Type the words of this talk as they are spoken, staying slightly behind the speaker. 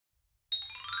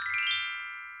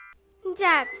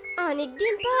যাক,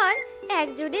 অনেকদিন পর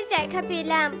একজনের দেখা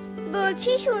পেলাম।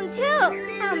 বলছি, শুনছো?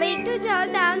 আমি একটু জল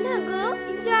দাও না গো,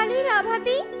 জলের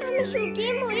অভাবে আমি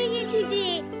শুকিয়ে মরে গেছি যে।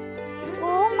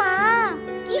 ও মা,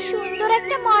 কি সুন্দর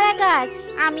একটা মরা গাছ!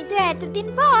 আমি তো এতদিন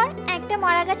পর একটা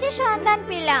মরা গাছের সন্ধান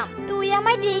পেলাম। তুই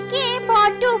আমায় ডেকে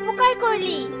বড্ড উপকার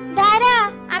করলি। দাঁড়া,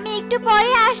 আমি একটু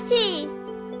পরে আসছি।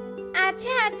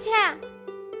 আচ্ছা আচ্ছা।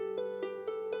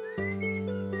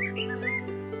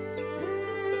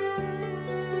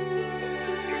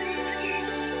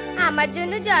 আমার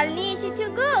জন্য জল নিয়ে এসেছো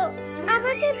গো?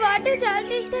 আমার যে বড্ড জল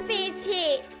তেষ্টা পেয়েছে।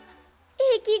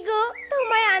 এ কি গো,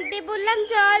 তোমায় আনতে বললাম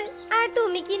জল, আর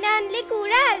তুমি কি না আনলে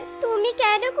কুড়াল? তুমি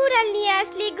কেন কুড়াল নিয়ে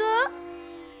আসলি গো?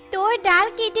 তোর ডাল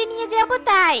কেটে নিয়ে যাব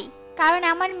তাই, কারণ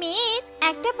আমার মেয়ের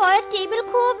একটা পড়ার টেবিল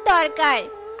খুব দরকার।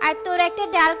 আর তোর একটা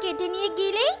ডাল কেটে নিয়ে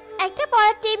গেলেই একটা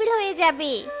পড়ার টেবিল হয়ে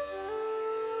যাবে।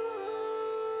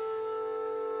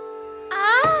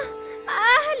 আহ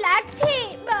আহ লাগছে,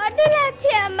 বড্ড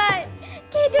লাগছে আমার।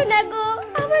 কেটো না গো,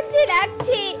 আমার যে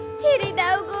লাগছে। ছেড়ে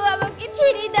দাও গো, আমাকে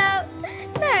ছেড়ে দাও।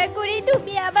 দয়া করে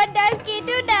তুমি আমার ডাল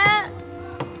কেটো না।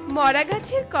 মরা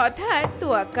গাছের কথার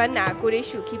তোয়াক্কা না করে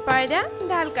সুখী পায়রা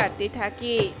ডাল কাটতে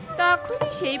থাকে। তখনই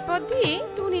সেই পথ দিয়ে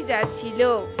টুনি যাচ্ছিল,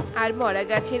 আর মরা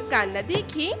গাছের কান্না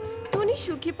দেখে টুনি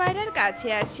সুখী পায়রার কাছে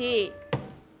আসে।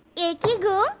 এ কি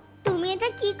গো, তুমি এটা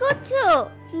কি করছো?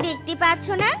 দেখতে পাচ্ছ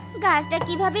না গাছটা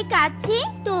কিভাবে কাটছে?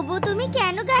 তবু তুমি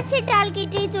কেন গাছের ডাল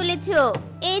কেটেই চলেছো?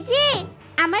 এই যে,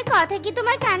 আমার কথা কি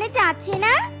তোমার কানে যাচ্ছে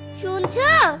না? শুনছো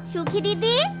সুখী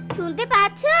দিদি, শুনতে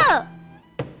পাচ্ছো?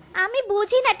 আমি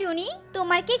বুঝি না টুনি,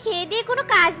 তোমার কি খেয়ে দিয়ে কোনো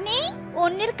কাজ নেই?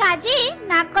 অন্যের কাজে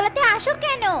নাক গলাতে আসো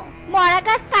কেন? মরা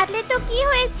গাছ কাটলে তো কি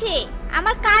হয়েছে?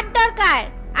 আমার কাঠ দরকার,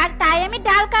 আর তাই আমি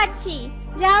ডাল কাটছি।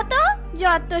 যাও তো,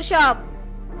 যত সব।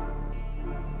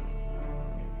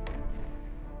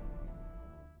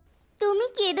 তুমি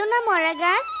কেঁদো না মরা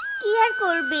গাছ, কি আর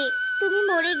করবে? তুমি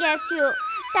মরে গেছো,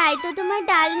 তাই তো তোমার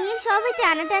ডাল নিয়ে সবাই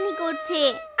টানাটানি করছে।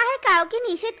 আর কাউকে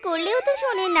নিষেধ করলেও তো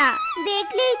শোনে না।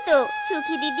 দেখলেই তো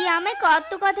সুখী দিদি আমায়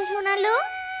কত কথা শোনালো।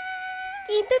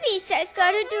 কিন্তু বিশ্বাস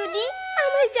করো টুনি,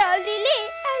 আমার জল দিলে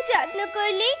আর যত্ন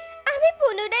করলে আমি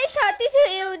পুনরায় সতেজ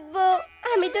হয়ে উঠবো।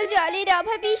 আমি তো জলের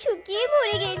অভাবে শুকিয়ে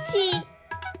মরে গেছি।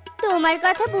 তোমার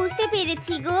কথা বুঝতে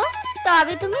পেরেছি গো,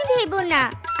 তবে তুমি ভেবো না,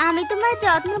 আমি তোমার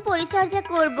যত্ন পরিচর্যা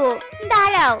করব।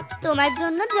 দাঁড়াও, তোমার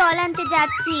জন্য জল আনতে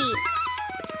যাচ্ছি।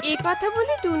 এই কথা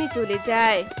বলে টুনি চলে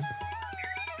যায়।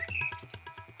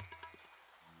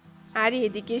 আর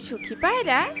এদিকে সুখী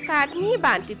পায়রা কাঠ নিয়ে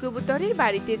বান্টি কবুতরের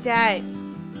বাড়িতে যায়।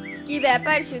 কি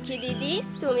ব্যাপার সুখী দিদি,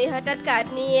 তুমি হঠাৎ কাঠ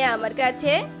নিয়ে আমার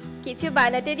কাছে? কিছু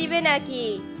বানাতে দিবে নাকি?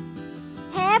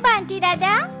 হ্যাঁ বান্টি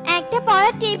দাদা, একটা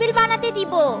পড়ার টেবিল বানাতে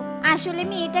দিব। আসলে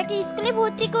মেয়েটাকে স্কুলে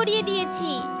ভর্তি করিয়ে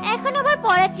দিয়েছি, এখন আবার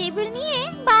পড়ার টেবিল নিয়ে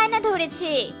বায়না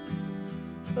ধরেছে।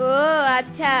 ও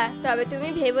আচ্ছা, তবে তুমি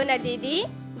ভেবো না দিদি,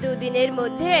 দুদিনের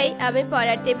মধ্যেই আমি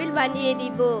পড়ার টেবিল বানিয়ে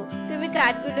দিব। তুমি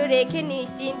কাঠগুলো রেখে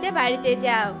নিশ্চিন্তে বাড়িতে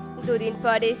যাও, দুদিন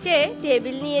পর এসে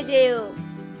টেবিল নিয়ে যেও।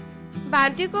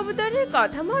 বান্টি কবুতরের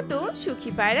কথা মতো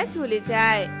সুখী পায়রা চলে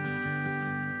যায়।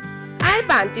 আর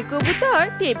বান্টি কবুতর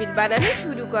টেবিল বানানো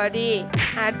শুরু করে।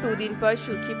 আর দুদিন পর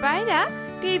সুখী পায়রা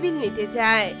টেবিল নিতে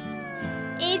যায়।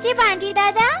 এই যে বান্টি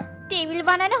দাদা, টেবিল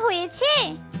বানানো হয়েছে।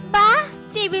 বাহ,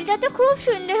 টেবিলটা তো খুব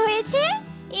সুন্দর হয়েছে।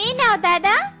 এই নাও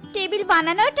দাদা, টেবিল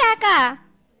বানানোর টাকা।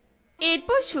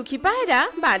 এরপর সুখী পায়রা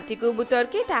বান্টি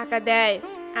কবুতরকে টাকা দেয়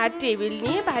আর টেবিল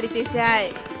নিয়ে বাড়িতে যায়।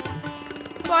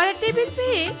 পড়ার টেবিল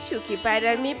পেয়ে সুখী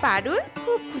পায়রার মেয়ে পারুল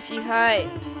খুব খুশি হয়।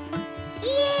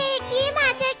 ইয়ে, কি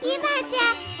মজা কি মজা!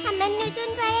 আমার নতুন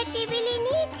পড়ার টেবিল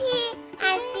এনেছি।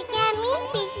 আজ থেকে আমি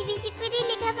বেশি বেশি করে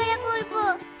লেখাপড়া করব।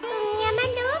 তুমি আমার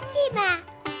লক্ষ্মী মা।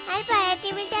 আর পড়ার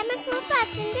টেবিলটা আমার খুব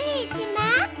পছন্দ হয়েছে মা।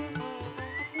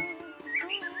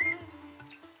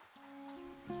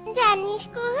 জানিস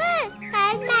কুহু,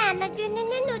 কাল মা আমার জন্য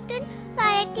না নতুন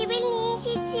পড়ার টেবিল নিয়ে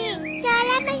এসেছে। চল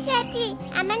আমার সাথে,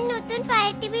 আমার নতুন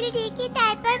পড়ার টেবিল দেখে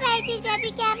তারপর বাড়িতে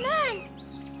যাবি, কেমন?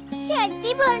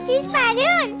 সত্যি বলছিস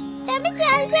পারুল? তবে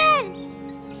চল চল।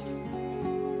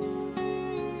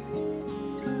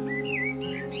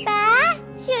 বাহ,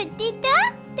 সত্যি তো,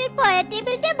 তোর পড়ার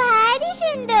টেবিলটা ভারী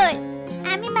সুন্দর।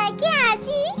 আমি মাকে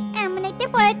আজই এমন একটা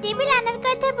পড়ার টেবিল আনার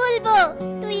কথা বলবো।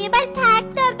 তুই এবার থাক,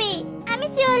 তবে আমি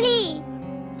চলি।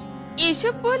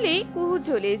 এসব বলে কুহু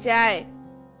চলে যায়।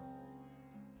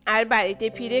 আর বাড়িতে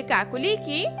ফিরে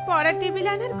কাকুলিকে পড়ার টেবিল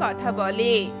আনার কথা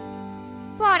বলে।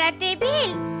 পড়ার টেবিল?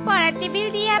 পড়ার টেবিল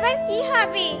দিয়ে আবার কি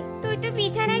হবে? তুই তো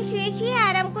বিছানায় শুয়ে শুয়ে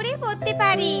আরাম করে পড়তে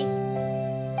পারিস।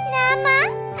 না মা,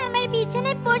 আমার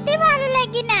বিছানায় পড়তে ভালো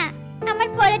লাগে না। আমার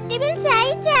পড়ার টেবিল চাই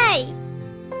চাই।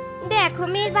 দেখো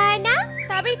মেয়ের বায়না,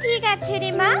 তবে ঠিক আছে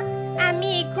রে মা, আমি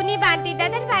এক্ষুনি বান্টি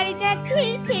দাদার বাড়ি যাচ্ছি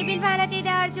টেবিল বানাতে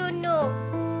দেওয়ার জন্য।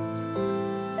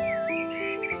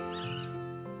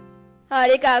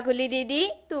 আরে কাকুলি দিদি,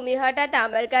 তুমি হঠাৎ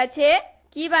আমার কাছে?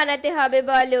 কি বানাতে হবে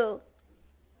বলো?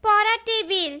 পড়ার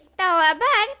টেবিল, তাও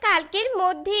আবার কালকের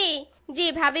মধ্যে।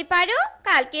 যেভাবে পারো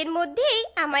কালকের মধ্যেই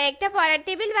আমায় একটা পড়ার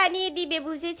টেবিল বানিয়ে দিবে,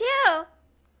 বুঝেছো?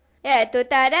 এত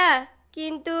তাড়া?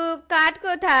 কিন্তু কাঠ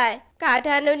কোথায়? কাঠ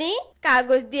আনোনি?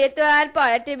 কাগজ দিয়ে তো আর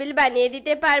পড়ার টেবিল বানিয়ে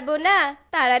দিতে পারবো না।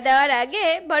 তাড়া দেওয়ার আগে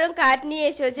বরং কাঠ নিয়ে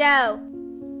এসো, যাও।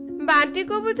 বান্টি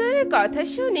কবুতরের কথা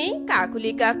শুনে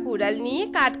কাকুলি কাক কুড়াল নিয়ে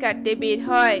কাঠ কাটতে বের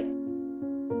হয়।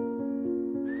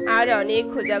 আর অনেক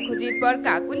খোঁজাখুঁজির পর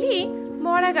কাকুলি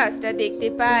মরা গাছটা দেখতে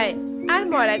পায়। আর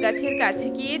মরা গাছের কাছে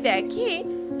গিয়ে দেখে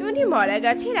টুনি মরা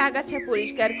গাছের আগাছা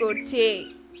পরিষ্কার করছে।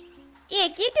 এ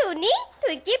কি টুনি,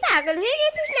 তুই কি পাগল হয়ে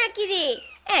গেছিস নাকি রে?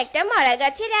 একটা মরা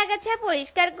গাছের আগাছা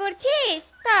পরিষ্কার করছিস?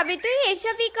 তবে তুই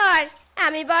এসবই কর,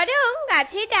 আমি বরং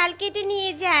গাছের ডাল কেটে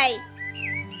নিয়ে যাই।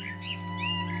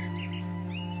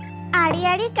 আরে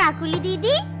আরে কাকুলি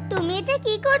দিদি, তুমি এটা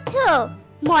কি করছো?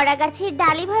 মরা গাছের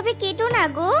ডাল এভাবে কেটো না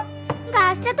গো,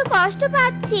 গাছটা তো কষ্ট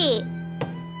পাচ্ছে।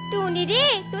 টুনি রে,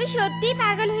 তুই সত্যি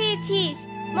পাগল হয়েছিস?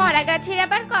 মরা গাছের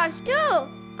আবার কষ্ট?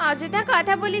 অযথা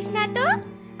কথা বলিস না তো।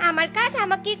 আমার কাজ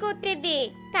আমাকে করতে দে,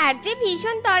 তার যে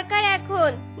ভীষণ দরকার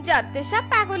এখন। যত সব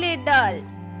পাগলের দল।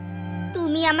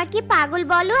 তুমি আমাকে পাগল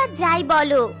বলো আর যাই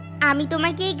বলো, আমি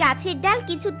তোমাকে এই গাছের ডাল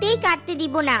কিছুতেই কাটতে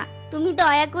দিব না। তুমি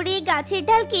দয়া করে এই গাছের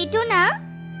ডাল কেটো না।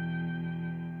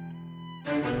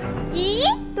 কি,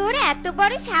 তোর এত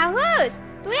বড় সাহস?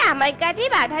 তুই আমার কাজে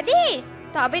বাধা দিস?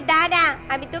 তবে দাঁড়া,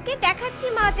 আমি তোকে দেখাচ্ছি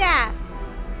মজা।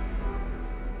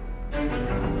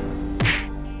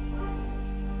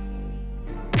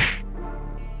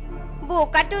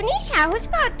 বোকা টুনি, সাহস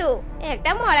কত?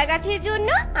 একটা মরা গাছের জন্য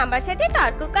আমার সাথে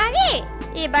তর্ক করে?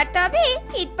 এবার তবে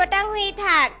চিটপটাং হয়ে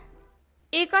থাক।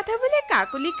 এ কথা বলে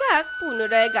কাকুলি কাক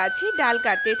পুনরায় গাছের ডাল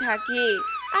কাটতে থাকে।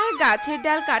 আর গাছের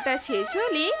ডাল কাটা শেষ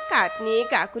হলে কাঠ নিয়ে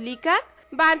কাকুলি কাক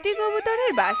বান্টি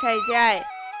কবুতরের বাসায় যায়।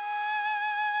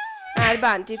 আর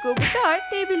বান্টি কবুতর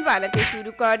টেবিল বানাতে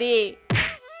শুরু করে।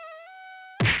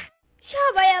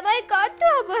 সবাই আমায় কত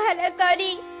অবহেলা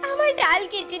করে, আমার ডাল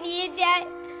কেটে নিয়ে যায়,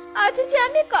 অথচ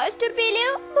আমি কষ্ট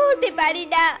পেলেও বলতে পারি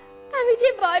না। আমি যে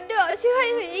বড্ড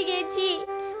অসহায় হয়ে গেছি।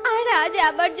 আর আজ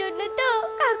আমার জন্য তো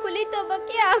কাকুলি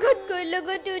তোমাকে আঘাত করলো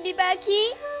গো টুনি পাখি।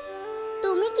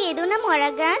 তুমি কেঁদো না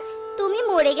মরা গাছ, তুমি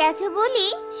মরে গেছো বলে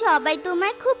সবাই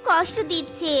তোমায় খুব কষ্ট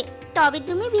দিচ্ছে। তবে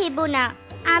তুমি ভেবো না,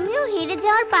 আমিও হেরে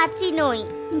যাওয়ার পাত্রী নই।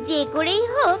 যে করেই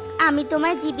হোক আমি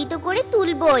তোমায় জীবিত করে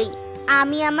তুলবই।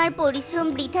 আমি আমার পরিশ্রম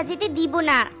বৃথা যেতে দিব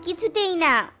না, কিছুতেই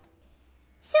না।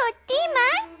 সত্যি মা,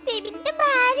 টেবিলটা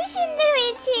ভারী সুন্দর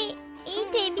হয়েছে। এই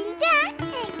টেবিলটা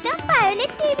একদম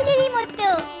পারলের টেবিলেরই মতো।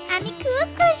 আমি খুব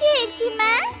খুশি হয়েছি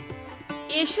মা।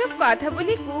 এসব কথা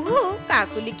বলে কুহু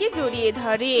কাকুলিকে জড়িয়ে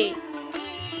ধরে।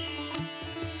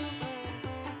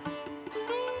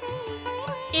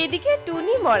 এদিকে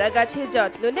টুনি মরা গাছের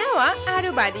যত্ন নেওয়া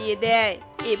আরো বাড়িয়ে দেয়।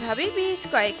 এভাবে বেশ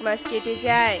কয়েক মাস কেটে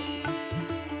যায়।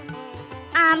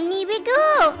 আম নিবে গো,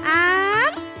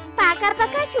 আম, পাকা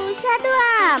পাকা সুস্বাদু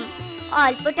আম,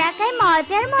 অল্প টাকায়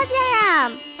মজার মজার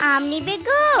আম। আম নিবে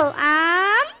গো,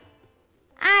 আম।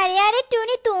 আরে আরে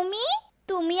টুনি, তুমি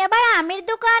তুমি আবার আমের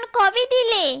দোকান কবে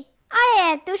দিলে? আর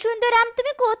এত সুন্দর আম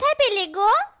তুমি কোথায় পেলে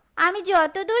গো? আমি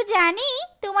যতদূর জানি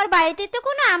তোমার বাড়িতে তো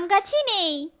কোনো আম গাছই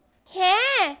নেই।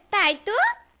 হ্যাঁ, তাই তো।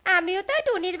 আমিও তো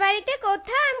টুনির বাড়িতে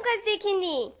কোথাও আম গাছ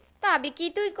দেখিনি। তবে কি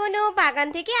তুই কোনো বাগান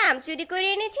থেকে আম চুরি করে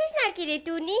এনেছিস নাকি রে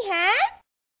টুনি? হ্যাঁ,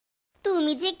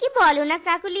 তুমি যে কি বলো না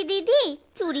কাকুলি দিদি,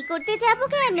 চুরি করতে যাব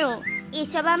কেন?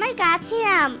 এসব আমার গাছের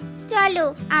আম। চলো,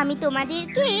 আমি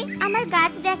তোমাদেরকে আমার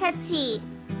গাছ দেখাচ্ছি।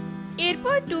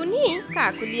 এরপর টুনি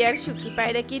কাকুলি আর সুখী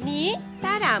পায়রাকে নিয়ে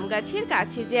তার আম গাছের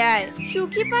কাছে যায়।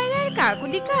 সুখী পায়রা আর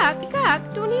কাকুলি কাক কাক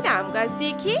টুনির আম গাছ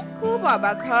দেখে খুব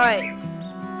অবাক হয়।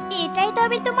 এটাই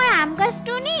তবে তোমার আম গাছ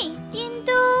টুনি?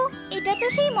 কিন্তু এটা তো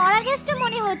সেই মরা গাছটা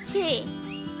মনে হচ্ছে।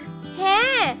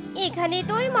 হ্যাঁ, এখানে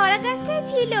তো ওই মরা গাছটাই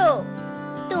ছিল।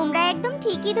 তোমরা একদম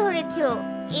ঠিকই ধরেছো,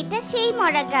 এটা সেই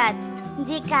মরা গাছ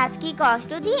যে গাছকে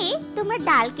কষ্ট দিয়ে তোমরা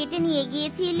ডাল কেটে নিয়ে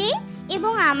গিয়েছিলে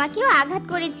এবং আমাকেও আঘাত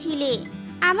করেছিলে।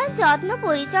 আমার যত্ন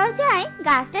পরিচর্যায়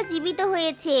গাছটা জীবিত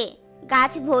হয়েছে,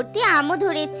 গাছ ভর্তি আমও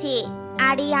ধরেছে।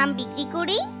 আর এই আম বিক্রি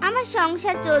করেই আমার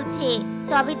সংসার চলছে।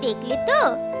 তবে দেখলে তো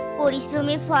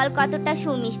পরিশ্রমের ফল কতটা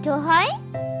সুমিষ্ট হয়।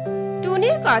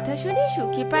 টুনির কথা শুনে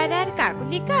সুখী পায়রা আর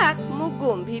কাকুলি কাক মুখ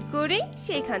গম্ভীর করে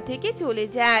সেখান থেকে চলে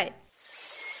যায়।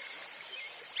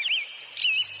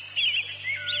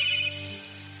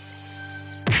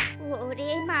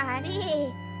 ওরে মারে,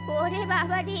 ওরে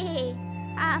বাবা রে,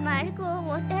 আমার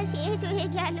কোমরটা শেষ হয়ে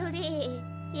গেল রে।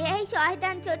 এই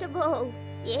শয়তান ছোট বউ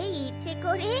এই ইচ্ছে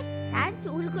করে তার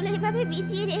চুলগুলো এভাবে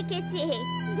বিছিয়ে রেখেছে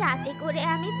যাতে করে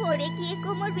আমি পড়ে গিয়ে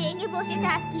কোমর ভেঙে বসে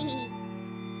থাকি।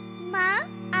 মা,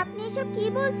 আপনি এসব কি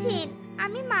বলছেন?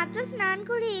 আমি মাত্র স্নান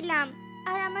করে এলাম,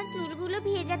 আর আমার চুলগুলো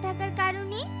ভেজা থাকার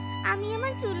কারণে আমি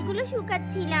আমার চুলগুলো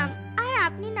শুকাচ্ছিলাম, আর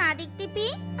আপনি না দেখতে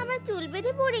পেয়ে আমার চুল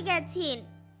বেঁধে পড়ে গেছেন।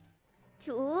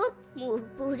 চুপ মুখ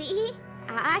পুরি,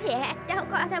 আর একটাও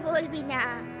কথা বলবি না।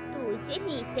 তুই যে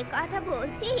মিথ্যে কথা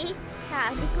বলছিস তা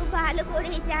আমি খুব ভালো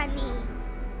করেই জানি।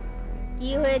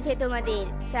 কি হয়েছে তোমাদের?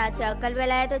 সাত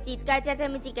সকালবেলা এত চিৎকার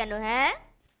চেঁচামেচি কেন? হ্যাঁ,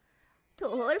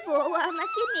 তোর বউ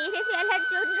আমাকে মেরে ফেলার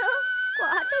জন্য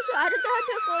কত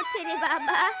ষড়যন্ত্র করছে রে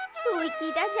বাবা। তুই কি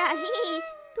তা জানিস?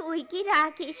 তুই কি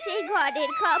রাখিস সেই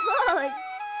ঘরের খবর?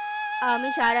 আমি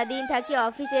সারাদিন থাকি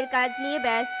অফিসের কাজ নিয়ে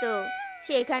ব্যস্ত,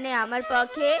 সেখানে আমার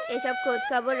পক্ষে এসব খোঁজ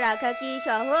খবর রাখা কি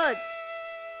সহজ?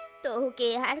 তোকে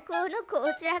আর কোনো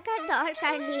খোঁজ রাখার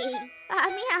দরকার নেই।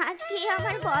 আমি আজকে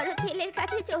আমার বড় ছেলের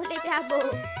কাছে চলে যাব।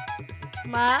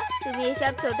 মা, তুমি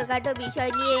এসব ছোটখাটো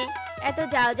বিষয় নিয়ে এত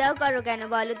যাও যাও করো কেন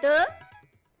বলো তো?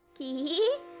 কি,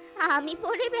 আমি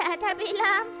পড়ে ব্যথা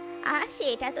পেলাম আর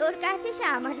সেটা তোর কাছে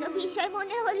সামান্য বিষয়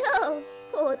মনে হলো?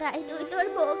 কোথায় তুই তোর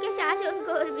বউকে শাসন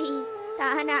করবি, তা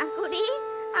না করে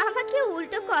আমাকে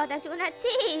উল্টো কথা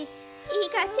শোনাচ্ছিস?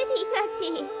 ঠিক আছে ঠিক আছে,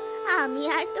 আমি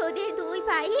আর তোদের দুই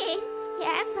ভাইয়ের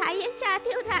এক ভাইয়ের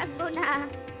সাথেও থাকবো না।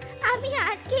 আমি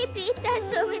আজকে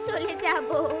বৃদ্ধাশ্রমে চলে যাব।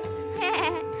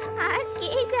 হ্যাঁ,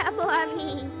 আজকেই যাব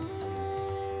আমি।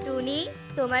 টুনি,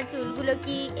 তোমার চুলগুলো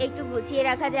কি একটু গুছিয়ে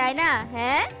রাখা যায় না?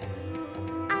 হ্যাঁ,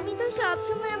 আমি তো সব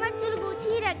সময় আমার চুল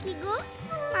গুছিয়ে রাখি গো,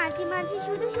 মাঝে মাঝে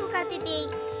শুধু শুকাতে দেই,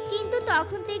 কিন্তু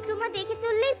তখন তো একটু মা দেখে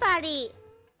চললেই পারে।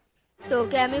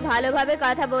 তোকে আমি ভালোভাবে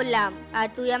কথা বললাম আর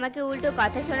তুই আমাকে উল্টো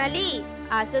কথা শোনালি?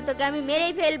 আজ তো তোকে আমি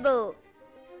মেরেই ফেলবো।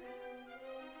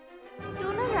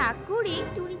 টোনা রাগ করে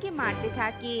টুনিকে মারতে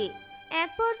থাকে। এক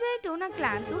পর্যায়ে টোনা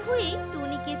ক্লান্ত হয়ে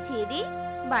টুনিকে ছেড়ে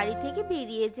বাড়ি থেকে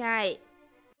বেরিয়ে যায়।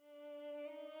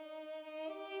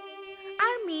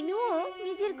 আর মিনুও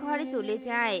নিজের ঘরে চলে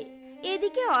যায়।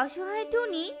 এদিকে অসহায়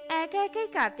টুনি একা একাই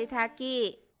কাঁদতে থাকে।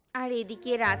 আর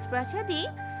এদিকে রাজপ্রাসাদে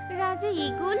রাজা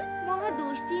ঈগল মহা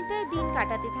দুশ্চিন্তায় দিন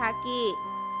কাটাতে থাকে।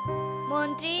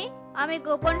 মন্ত্রী, আমি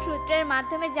গোপন সূত্রের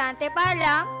মাধ্যমে জানতে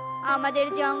পারলাম আমাদের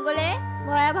জঙ্গলে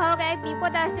ভয়াবহ এক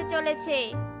বিপদ আসতে চলেছে।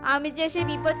 আমি যে সে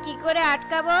বিপদ কি করে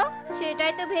আটকাবো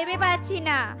সেটাই তো ভেবে পাচ্ছি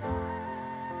না।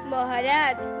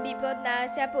 মহারাজ, বিপদ না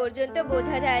আসা পর্যন্ত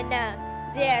বোঝা যায় না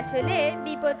যে আসলে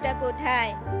বিপদটা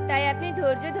কোথায়। তাই আপনি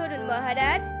ধৈর্য ধরুন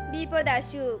মহারাজ, বিপদ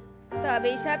আসুক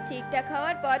তবেই সব ঠিকঠাক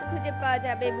হওয়ার পথ খুঁজে পাওয়া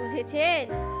যাবে, বুঝেছেন?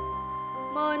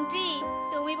 মন্ত্রী,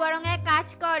 তুমি বরং এক কাজ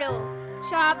করো,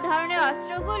 সব ধরনের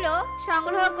অস্ত্রগুলো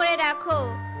সংগ্রহ করে রাখো।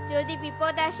 যদি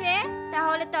বিপদ আসে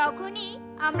তাহলে তখনই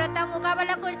আমরা তা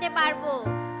মোকাবেলা করতে পারবো।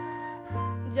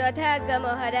 যথা আজ্ঞা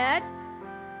মহারাজ।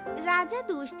 রাজা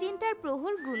দুশ্চিন্তার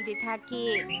প্রহর গুনতে থাকে।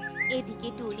 এদিকে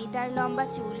টুনি তার লম্বা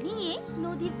চুল নিয়ে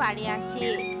নদীর পাড়ে আসে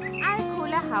আর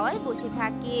খোলা হাওয়ায় বসে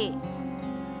থাকে।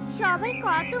 সবাই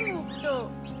কত মুক্ত,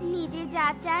 নিজে যা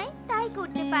চায় তাই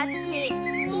করতে পারছে,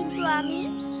 কিন্তু আমি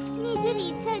নিজের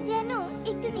ইচ্ছায় যেন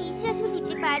একটু নিঃশ্বাসও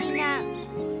নিতে পারি না।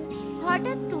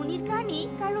 হঠাৎ টুনির কানে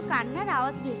কারো কান্নার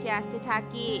আওয়াজ ভেসে আসতে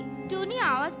থাকে। টুনি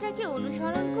আওয়াজটাকে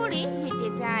অনুসরণ করে হেঁটে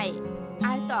যায়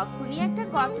আর তখনই একটা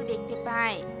গর্ত দেখতে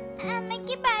পায়।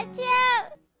 আমাকে বাঁচাও,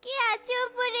 কে আছো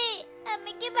উপরে?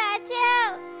 আমাকে বাঁচাও,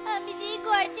 আমি যে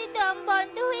গর্তে দম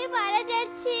বন্ধ হয়ে মারা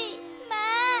যাচ্ছি। মা,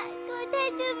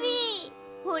 কোথায় তুমি?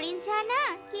 হরিণ ছানা,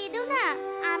 কেঁদো না,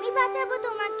 আমি বাঁচাবো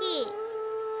তোমাকে।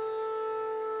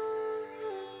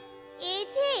 এই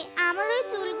যে আমার ওই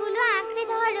চুলগুলো আঁকড়ে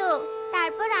ধরো,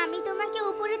 তারপর আমি তোমাকে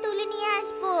উপরে তুলে নিয়ে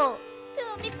আসবো।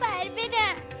 তুমি পারবে না,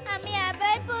 আমি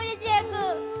আবার পড়ে যাব।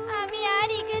 আমি আর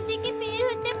এখান থেকে বের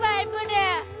হতে পারবো না।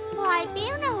 ভয়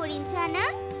পেও না হরিণ ছানা,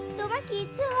 তোমার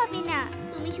কিচ্ছু হবে না।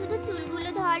 তুমি শুধু চুলগুলো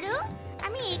ধরো,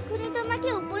 আমি এক্ষুনি তোমাকে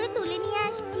উপরে তুলে নিয়ে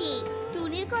আসছি।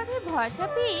 টুনির কথায় ভরসা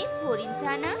পেয়ে হরিণ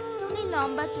ছানা টুনির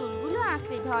লম্বা চুলগুলো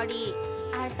আঁকড়ে ধরে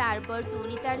আর তারপর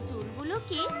টুনি তার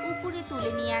চুলগুলোকে উপরে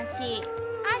তুলে নিয়ে আসে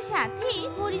আর সাথে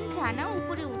হরিণ ছানা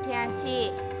উপরে উঠে আসে।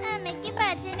 আমাকে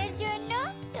বাঁচানোর জন্য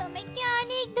তোমাকে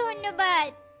অনেক ধন্যবাদ।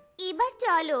 এবার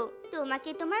চলো তোমাকে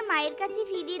তোমার মায়ের কাছে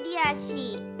ফিরিয়ে দিয়ে আসি।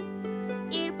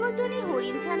 এরপর টুনি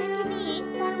হরিণ ছানাকে নিয়ে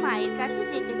তার মায়ের কাছে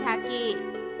যেতে থাকে।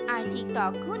 আর ঠিক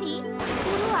তখনই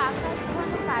পুরো আকাশ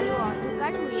ঘন কালো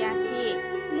অন্ধকার হয়ে আসে।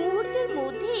 মুহূর্তের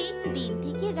মধ্যেই দিন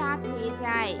থেকে রাত হয়ে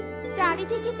যায়।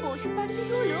 চারিদিকে পশু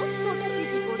পাখিগুলো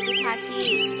ছোটাছুটি করতে থাকে।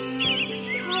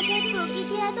 হঠাৎ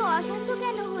প্রকৃতি এত অশান্ত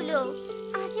কেন হলো?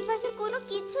 আর আশেপাশে কোনো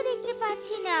কিছু দেখতে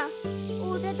পাচ্ছি না।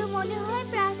 ওটা তো মনে হয়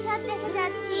প্রাসাদ দেখা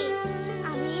যাচ্ছে।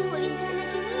 আমি এই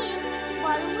হরিণছানাকে নিয়ে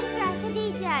বরং ওই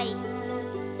প্রাসাদেই যাই।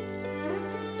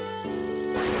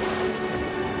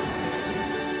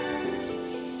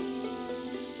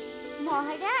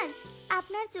 মহারাজ,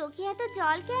 আপনার চোখে এত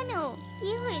জল কেন?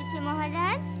 কি হয়েছে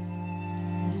মহারাজ?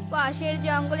 পাশের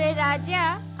জঙ্গলের রাজা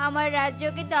আমার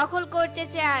রাজ্যকে দখল করতে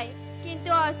চায়, কিন্তু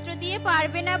অস্ত্র দিয়ে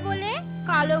পারবে না বলে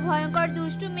কালো ভয়ঙ্কর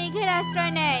দুষ্টু মেঘের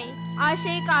আশ্রয় নেয়। আর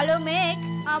সেই কালো মেঘ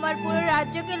আমার পুরো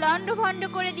রাজ্যকে লণ্ডভণ্ড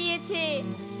করে দিয়েছে।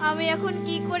 আমি এখন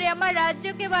কি করে আমার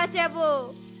রাজ্যকে বাঁচাবো?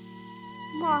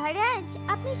 মহারাজ,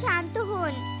 আপনি শান্ত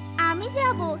হন। আমি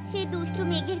যাব সেই দুষ্টু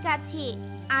মেঘের কাছে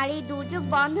আর এই দুর্যোগ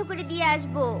বন্ধ করে দিয়ে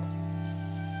আসব।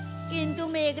 কিন্তু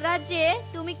মেঘরাজ্যে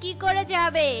তুমি কি করে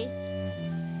যাবে?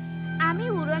 আমি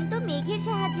উড়ন্ত মেঘের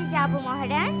সাহায্যে যাব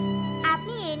মহারাজ।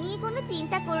 আপনি এ নিয়ে কোনো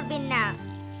চিন্তা করবেন না।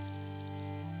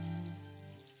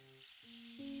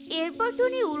 এরপর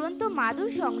টুনি উড়ন্ত মাদুর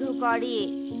সংগ্রহ করে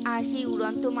আর সেই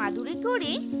উড়ন্ত মাদুরে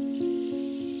করে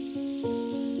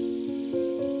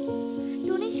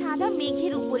টুনি সাদা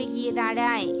মেঘের উপরে গিয়ে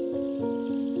দাঁড়ায়।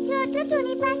 ছোট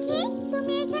টুনি পাখি,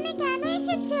 তুমি এখানে কেন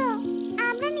এসেছো?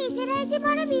 আমরা নিজেরাই যে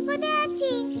বড় বিপদে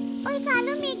আছি ওই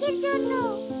কালো মেঘের জন্য।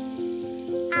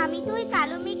 আমি তো ওই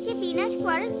কালো মেঘকে বিনাশ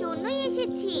করার জন্যই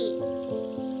এসেছি।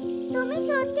 তুমি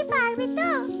সত্যি পারবে তো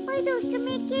ওই দুষ্ট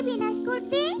মেঘকে বিনাশ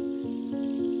করতে?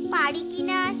 পারি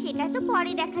কিনা সেটা তো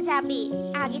পরে দেখা যাবে,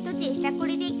 আগে তো চেষ্টা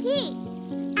করে দেখি।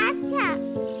 আচ্ছা।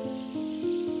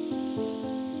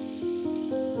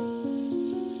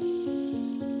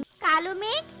 কালো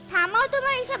মেঘ, থামাও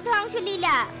তোমার এসব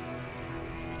ধ্বংসলীলা।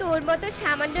 তোর মতো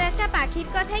সামান্য একটা পাখির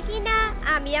কথায় কি না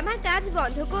আমি আমার কাজ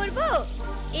বন্ধ করব?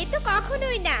 এ তো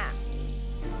কখনোই না।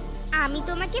 আমি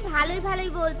তোমাকে ভালোই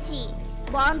ভালোই বলছি,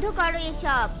 বন্ধ করো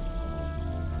এসব।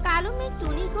 কালো মেঘ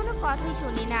টুনির কোনো কথাই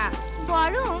শোনে না,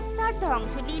 বরং তার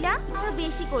ধ্বংসলীলা আরো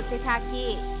বেশি করতে থাকে।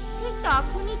 ঠিক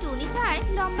তখনই টুনি তার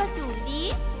লম্বা চুল দিয়ে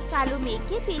কালো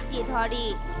মেঘকে পেঁচিয়ে ধরে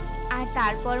আর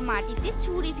তারপর মাটিতে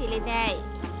ছুঁড়ে ফেলে দেয়।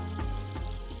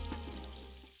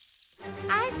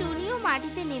 আর টুনিও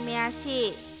মাটিতে নেমে আসে।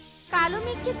 কালো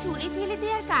মেঘকে ছুঁড়ে ফেলে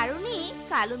দেওয়ার কারণে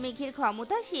কালো মেঘের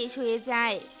ক্ষমতা শেষ হয়ে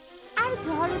যায় আর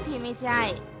ঝড়ও থেমে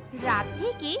যায়। রাত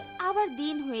থেকে আবার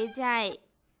দিন হয়ে যায়।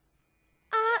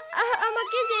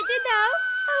 আমাকে যেতে দাও,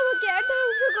 আমাকে আর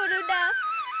ধ্বংস করো না।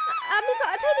 আমি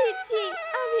কথা দিচ্ছি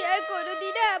আমি আর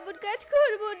কোনোদিন এমন কাজ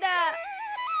করব না।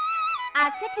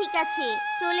 আচ্ছা ঠিক আছে,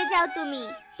 চলে যাও, তুমি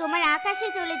তোমার আকাশে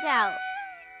চলে যাও।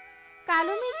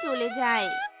 কালো মেঘ চলে যায়।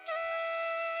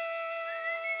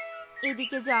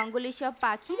 এদিকে জঙ্গলের সব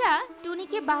পাখিরা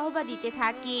টুনিকে বাহবা দিতে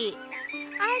থাকে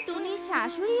আর টুনির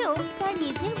শাশুড়িও তার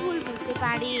নিজের ভুল বুঝতে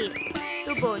পারে।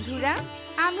 তো বন্ধুরা,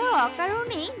 আমরা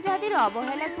অকারণে যাদের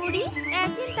অবহেলা করি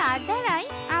একদিন তার দ্বারাই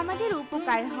আমাদের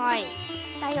উপকার হয়।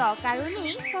 তাই অকারণে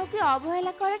কাউকে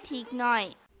অবহেলা করা ঠিক নয়।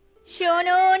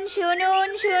 শুনুন শুনুন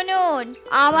শুনুন,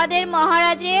 আমাদের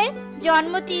মহারাজের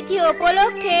জন্মতিথি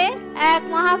উপলক্ষে এক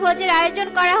মহাভোজের আয়োজন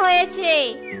করা হয়েছে।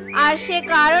 আর সে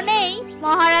কারণেই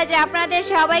মহারাজ আপনাদের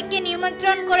সবাইকে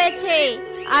নিমন্ত্রণ করেছে।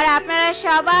 আর আপনারা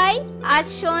সবাই আজ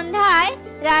সন্ধ্যায়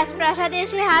রাজপ্রাসাদে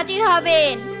এসে হাজির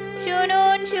হবেন।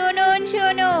 শুনুন শুনুন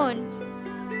শুনুন,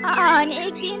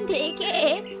 অনেক দিন থেকে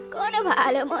কোনো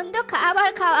ভালো মন্দ খাবার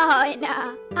খাওয়া হয় না,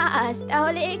 আজ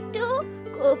তাহলে একটু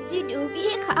কবজি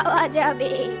ডুবিয়ে খাওয়া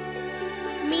যাবে।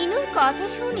 মিনুর কথা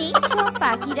শুনে সব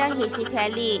পাখিরা হেসে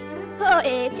ফেলে।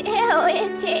 হয়েছে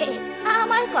হয়েছে,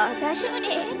 আমার কথা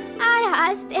শুনে আর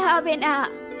হাসতে হবে না।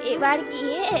 এবার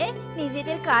গিয়ে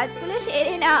নিজেদের কাজগুলো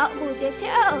সেরে নাও,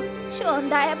 বুঝেছো?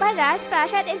 সন্ধ্যায় আবার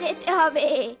রাজপ্রাসাদে যেতে হবে।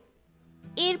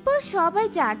 এরপর সবাই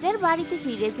যার যার বাড়িতে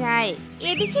ফিরে যায়।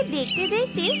 এদিকে দেখতে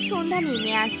দেখতে সন্ধ্যা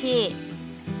নেমে আসে।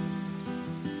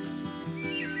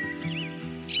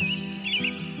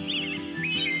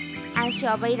 আর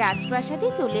সবাই রাজপ্রাসাদে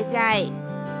চলে যায়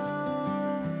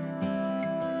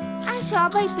আর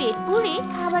সবাই পেট পুড়ে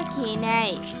খাবার খেয়ে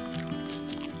নেয়।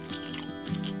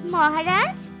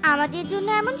 মহারাজ, আমাদের জন্য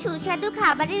এমন সুস্বাদু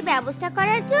খাবারের ব্যবস্থা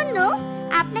করার জন্য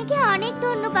আপনাকে অনেক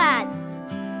ধন্যবাদ।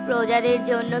 প্রজাদের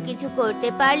জন্য কিছু করতে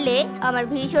পারলে আমার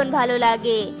ভীষণ ভালো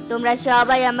লাগে। তোমরা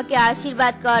সবাই আমাকে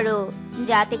আশীর্বাদ করো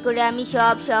যাতে করে আমি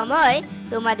সব সময়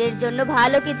তোমাদের জন্য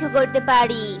ভালো কিছু করতে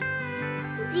পারি।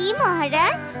 জি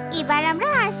মহারাজ, এবার আমরা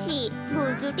আসি,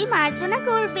 ভুল ত্রুটি মার্জনা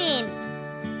করবেন।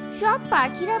 সব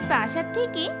পাখিরা প্রাসাদ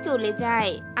থেকে চলে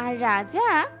যায় আর রাজা,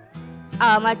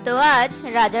 আমার তো আজ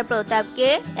রাজা প্রতাপকে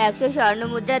 100 স্বর্ণ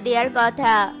মুদ্রা দেওয়ার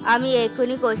কথা। আমি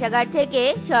এক্ষুনি কোষাগার থেকে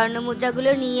স্বর্ণ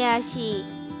মুদ্রাগুলো নিয়ে আসি।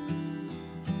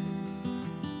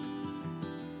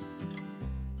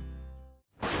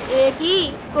 এ কি,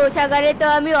 কোষাগারে তো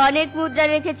আমি অনেক মুদ্রা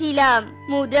রেখেছিলাম,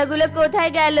 মুদ্রাগুলো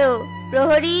কোথায় গেল?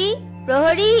 প্রহরী,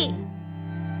 প্রহরী!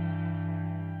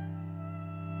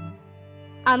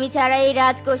 আমি ছাড়া এই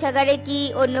রাজকোষাগারে কি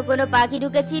অন্য কোনো পাখি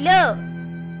ঢুকেছিল?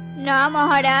 না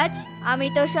মহারাজ, আমি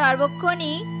তো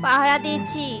সর্বক্ষণই পাহারা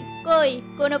দিচ্ছি, কই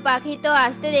কোনো পাখি তো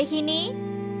আসতে দেখিনি।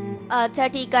 আচ্ছা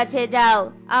ঠিক আছে, যাও,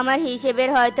 আমার হিসেবের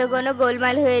হয়তো কোনো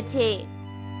গোলমাল হয়েছে।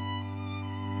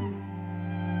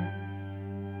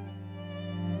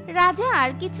 রাজা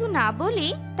আর কিছু না বলে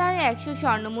তার 100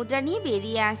 স্বর্ণমুদ্রা নিয়ে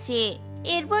বেরিয়ে আসে।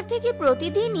 এরপর থেকে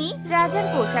প্রতিদিনই রাজার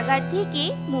কোষাগার থেকে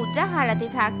মুদ্রা হারাতে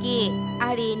থাকে,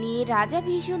 আর এ নিয়ে রাজা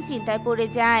ভীষণ চিন্তায় পড়ে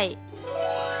যায়।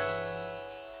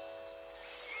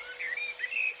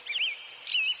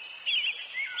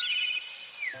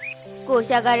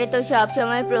 কোষাগারে তো সব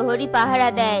সময় প্রহরী পাহারা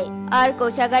দেয়, আর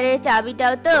কোষাগারের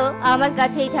চাবিটাও তো আমার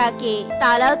কাছেই থাকে,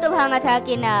 তালাও তো ভাঙা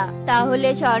থাকে না, তাহলে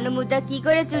স্বর্ণমুদ্রা কি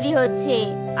করে চুরি হচ্ছে?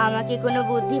 আমাকে কোনো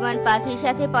বুদ্ধিমান পাখির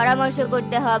সাথে পরামর্শ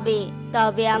করতে হবে।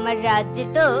 তবে আমার রাজ্যে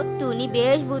তো টুনি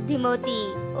বেশ বুদ্ধিমতী,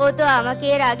 ও তো আমাকে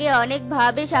এর আগে অনেক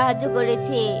ভাবে সাহায্য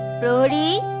করেছে। প্রহরী,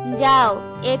 যাও,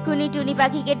 এক্ষুনি টুনি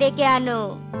পাখিকে ডেকে আনো।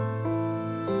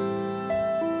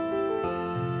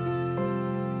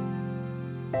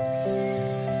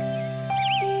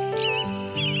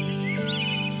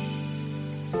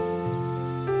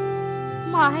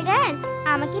 মহারাজ,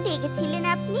 আমাকে ডেকেছিলেন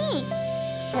আপনি?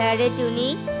 হ্যাঁ রে টুনি,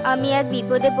 আমি এক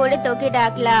বিপদে পড়ে তোকে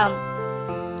ডাকলাম।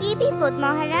 কি বিপদ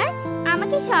মহারাজ?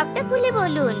 আমাকে সবটা খুলে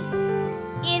বলুন।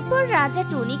 এরপর রাজা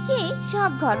টুনিকে সব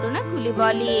ঘটনা খুলে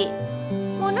বলে।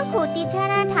 কোনো ক্ষতি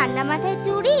ছাড়া ঠান্ডা মাথায়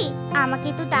চুরি? আমাকে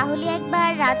তো তাহলে একবার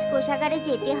রাজকোষাগারে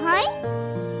যেতে হয়।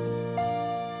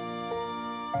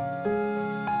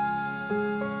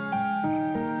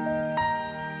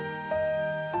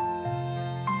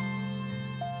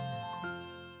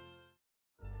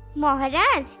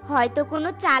 মহারাজ, হয়তো কোনো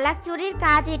চালাক চোরের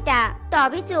কাজ এটা,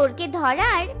 তবে চোরকে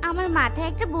ধরার আমার মাথায়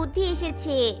একটা বুদ্ধি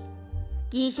এসেছে।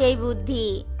 কি সেই বুদ্ধি?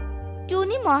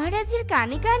 টুনি মহারাজের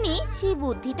কানে কানে সেই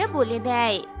বুদ্ধিটা বলে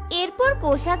দেয়। এরপর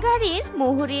কোষাগারের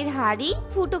মোহরের হাড়ি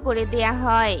ফুটো করে দেয়া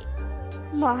হয়।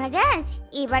 মহারাজ,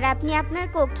 এবার আপনি আপনার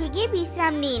কক্ষে গিয়ে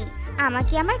বিশ্রাম নিন,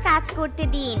 আমাকে আমার কাজ করতে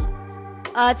দিন।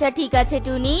 আচ্ছা ঠিক আছে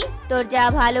টুনি, তোর যা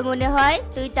ভালো মনে হয়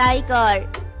তুই তাই কর।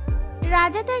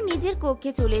 রাজা তার নিজের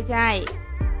কক্ষে চলে যায়।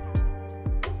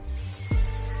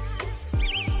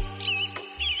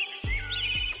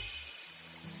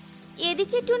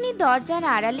 এদিকে টুনি দরজার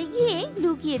আড়ালে গিয়ে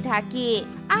লুকিয়ে থাকে,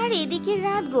 আর এদিকে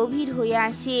রাত গভীর হয়ে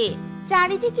আসে।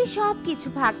 চারিদিকে সবকিছু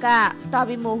ফাঁকা,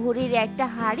 তবে মোহরের একটা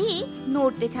হাড়ি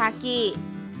নড়তে থাকে।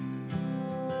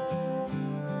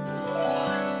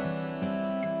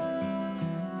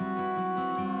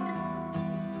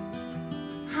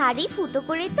 হাড়ি ফুটো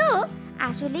করে তো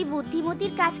আসলে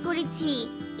বুদ্ধিমতির কাজ করেছি।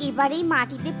 এবার এই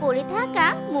মাটিতে পড়ে থাকা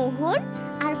মোহর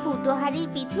আর ফুটো হাড়ির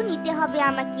পিছু নিতে হবে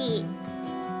আমাকে।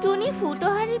 টুনি ফুটো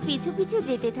হাড়ির পিছু পিছু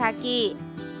যেতে থাকে।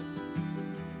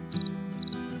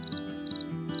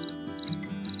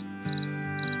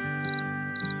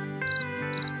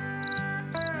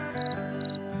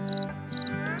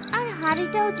 আর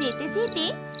হাড়িটাও যেতে যেতে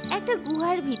একটা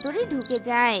গুহার ভিতরে ঢুকে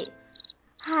যায়।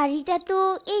 হাড়িটা তো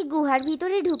এই গুহার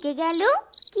ভিতরে ঢুকে গেল,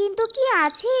 কিন্তু কি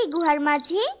আছে এই গুহার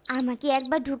মাঝে? আমাকে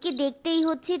একবার ঢুকে দেখতেই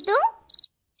হচ্ছে তো।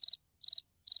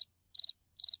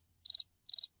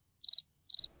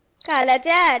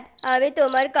 কালাচাঁদ, আমি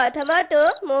তোমার কথা মতো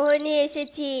মোহর নিয়ে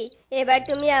এসেছি, এবার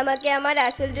তুমি আমাকে আমার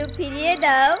আসল রূপ ফিরিয়ে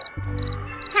দাও।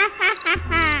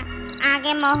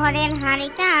 আগে মোহরের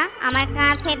হাড়িটা আমার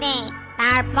কাছে দে,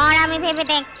 তারপর আমি ভেবে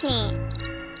দেখছি।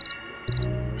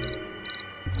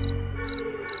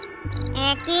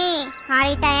 একই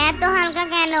হাড়িটা এত হালকা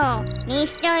কেন?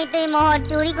 নিশ্চয়ই তুই মোহর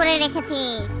চুরি করে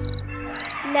রেখেছিস।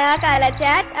 না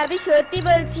কালাচাঁদ, আমি সত্যি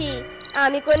বলছি,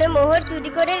 আমি কোনো মোহর চুরি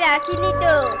করে রাখিনি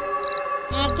তো।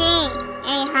 একই,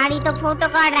 এই হাড়ি তো ফুটো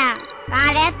করা,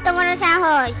 কার এত বড়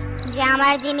সাহস যে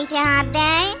আমার জিনিসে হাত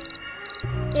দেয়?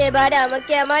 এবার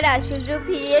আমাকে আমার আসল রূপ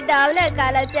ফিরিয়ে দাও না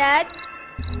কালাচাঁদ।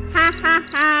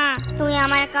 তুই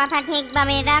আমার কথা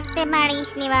ঠিকভাবে রাখতে পারিস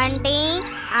নি বান্টি।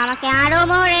 আমাকে আরো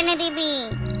মোহর এনে দিবি,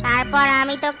 তারপর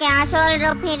আমি তোকে আসল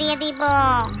রূপ ফিরিয়ে দিব।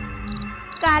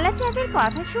 কালাচাঁদের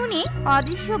কথা শুনে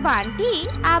অদৃশ্য বানটি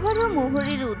আবারও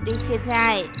মোহরের উদ্দেশ্যে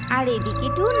যায়। আর এদিকে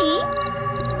টুনি,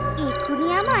 এক্ষুনি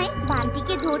আমায়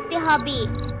বান্টিকে ধরতে হবে,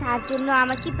 তার জন্য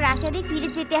আমাকে প্রাসাদে ফিরে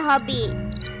যেতে হবে।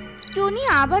 টুনি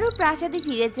আবারও প্রাসাদে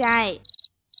ফিরে যায়।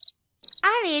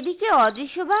 আর এদিকে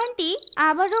অদৃশ্য বানটি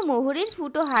আবারও মোহরের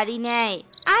ফুটো হাড়ি নেয়,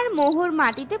 আর মোহর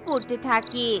মাটিতে পড়তে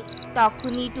থাকে।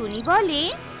 তখনই টুনি বলে,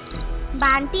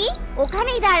 বান্টি,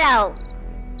 ওখানেই দাঁড়াও।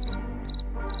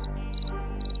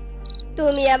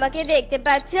 তুমি আমাকে দেখতে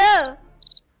পাচ্ছ?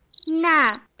 না,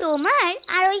 তোমার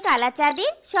আর ওই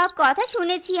কালাচাঁদের সব কথা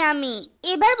শুনেছি আমি।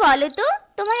 এবার বলো তো,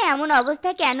 তোমার এমন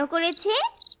অবস্থা কেন করেছে?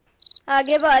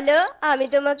 আগে বলো, আমি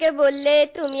তোমাকে বললে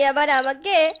তুমি আবার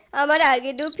আমাকে আমার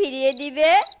আগের রূপ ফিরিয়ে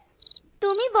দিবে।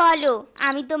 তুমি বলো,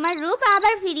 আমি তোমার রূপ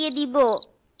আবার ফিরিয়ে দিব।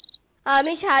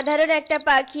 আমি সাধারণ একটা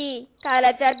পাখি।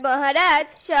 কালাচাঁদ মহারাজ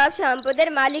সব সম্পদের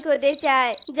মালিক হতে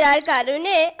চায়, যার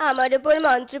কারণে আমার উপর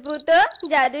মন্ত্রপুত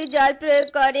জাদুই জল প্রয়োগ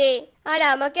করে আর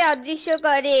আমাকে অদৃশ্য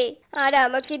করে আর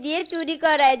আমাকে দিয়ে চুরি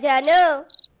করায়, জানো?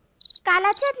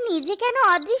 কালাচাঁদ নিজে কেন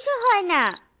অদৃশ্য হয় না?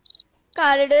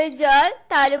 কারণ ওই জল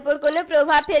তার উপর কোনো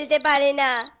প্রভাব ফেলতে পারে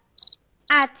না।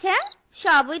 আচ্ছা,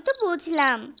 সবই তো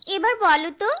বুঝলাম। এবার বলো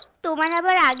তো, তোমার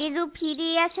আবার আগের রূপ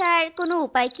ফিরিয়ে আসার কোনো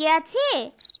উপায় কি আছে?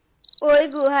 ওই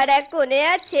গুহার এক কোণে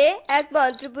আছে এক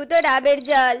মন্ত্রপুত ডাবের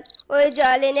জল। ওই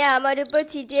জল এনে আমার উপর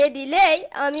ছিটিয়ে দিলেই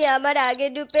আমি আমার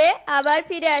আগের রূপে আবার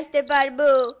ফিরে আসতে পারবো।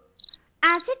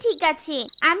 আচ্ছা ঠিক আছে,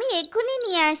 আমি এক্ষুনি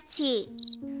নিয়ে আসছি।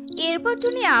 এরপর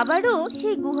টুনি আবারও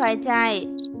সেই গুহায় যায়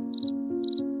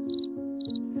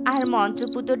আর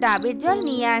মন্ত্রপুত ডাবের জল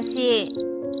নিয়ে আসে।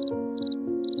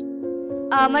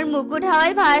 আমার মুকুট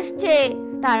হাওয়ায় ভাসছে,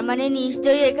 তার মানে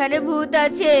নিশ্চয়ই এখানে ভূত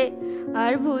আছে,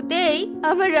 আর ভূতেই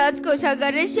আমার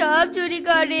রাজকোষাগারে সব চুরি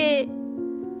করে।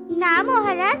 না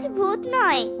মহারাজ, ভূত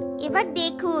নয়। এবার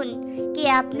দেখুন কে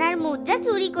আপনার মুদ্রা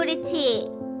চুরি করেছে।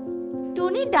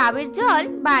 টুনি ডাবের জল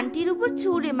বানটির উপর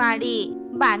ছুঁড়ে মারে,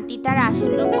 বানটি তার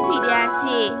আসল রূপে ফিরে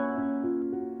আসে।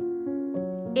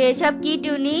 এসব কি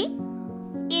টুনি?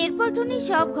 এরপর টুনি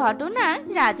সব ঘটনা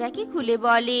রাজাকে খুলে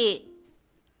বলে।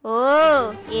 ও,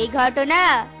 এই ঘটনা?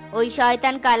 ওই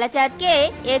শয়তান কালাচাঁদকে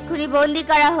এক্ষুনি বন্দি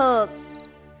করা হোক।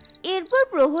 এরপর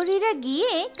প্রহরীরা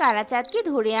গিয়ে কালাচাঁদকে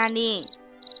ধরে আনে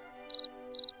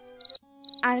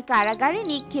আর কারাগারে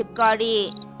নিক্ষেপ করে।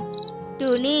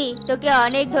 টুনি, তোকে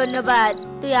অনেক ধন্যবাদ,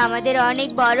 তুই আমাদের অনেক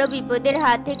বড় বিপদের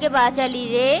হাত থেকে বাঁচালি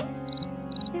রে।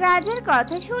 রাজার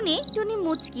কথা শুনে টুনি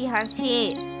মুচকি হাসে।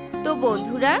 তো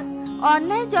বন্ধুরা,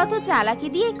 অন্যায় যত চালাকি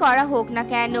দিয়ে করা হোক না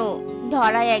কেন,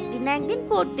 ধরা একদিন না একদিন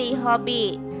পড়তেই হবে।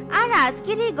 আর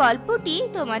আজকের এই গল্পটি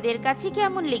তোমাদের কাছে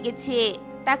কেমন লেগেছে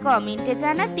তা কমেন্টে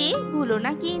জানাতে ভুলো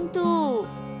না কিন্তু।